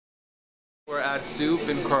We're at Zoup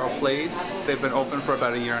in Carle Place. They've been open for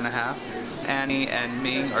about a year and a half. Annie and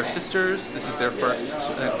Ming are sisters. This is their first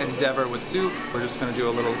endeavor with Zoup. We're just going to do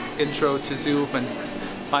a little intro to Zoup and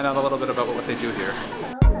find out a little bit about what they do here.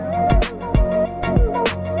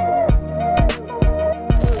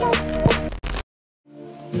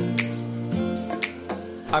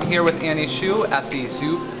 I'm here with Annie Hsu at the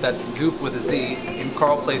Zoup, that's Zoup with a Z, in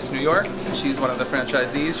Carle Place, New York. She's one of the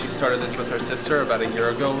franchisees. She started this with her sister about a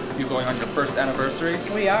year ago. You're going on your first anniversary?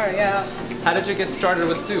 We are, yeah. How did you get started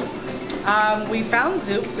with Zoup? We found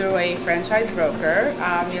Zoup through a franchise broker.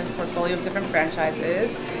 He has a portfolio of different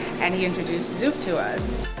franchises, and he introduced Zoup to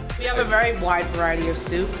us. We have a very wide variety of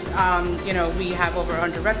soups. You know, we have over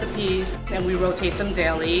 100 recipes, and we rotate them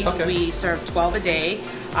daily. Okay. We serve 12 a day.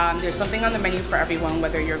 There's something on the menu for everyone,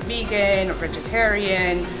 whether you're vegan or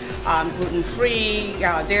vegetarian, gluten-free,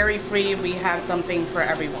 dairy-free. We have something for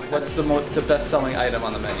everyone. What's the best-selling item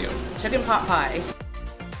on the menu? Chicken pot pie.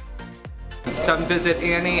 Come visit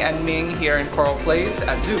Annie and Ming here in Carle Place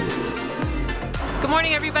at Zoup. Good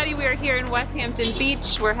morning, everybody. We are here in West Hampton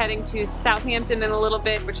Beach. We're heading to Southampton in a little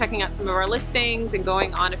bit. We're checking out some of our listings and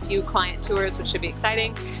going on a few client tours, which should be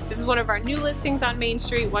exciting. This is one of our new listings on Main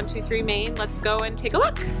Street, 123 Main. Let's go and take a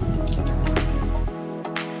look.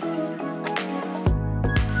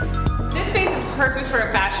 This space is perfect for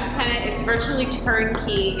a fashion tenant. It's virtually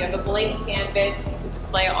turnkey. You have a blank canvas. You can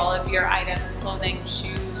display all of your items, clothing,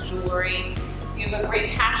 shoes, jewelry. You have a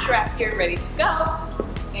great cash rack here ready to go.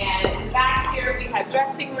 And back here we have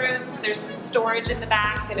dressing rooms. There's some storage in the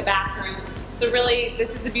back and a bathroom. So really,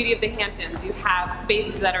 this is the beauty of the Hamptons. You have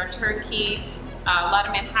spaces that are turnkey. A lot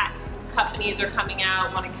of Manhattan companies are coming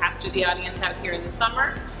out, want to capture the audience out here in the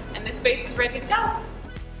summer. And this space is ready to go.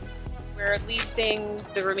 We're leasing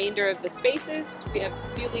the remainder of the spaces. We have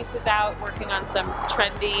a few leases out, working on some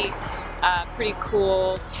trendy, pretty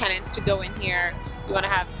cool tenants to go in here. We want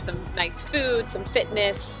to have some nice food, some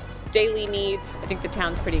fitness, daily needs. I think the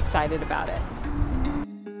town's pretty excited about it.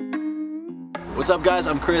 What's up, guys?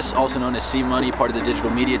 I'm Chris, also known as C Money, part of the digital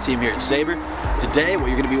media team here at Sabre. Today, what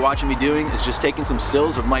you're going to be watching me doing is just taking some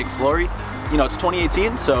stills of Mike Flory. You know, it's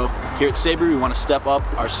 2018, so here at Sabre, we want to step up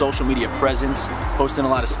our social media presence, posting a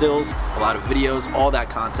lot of stills, a lot of videos, all that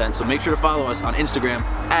content. So make sure to follow us on Instagram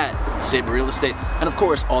at Sabre Real Estate, and of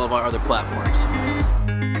course, all of our other platforms.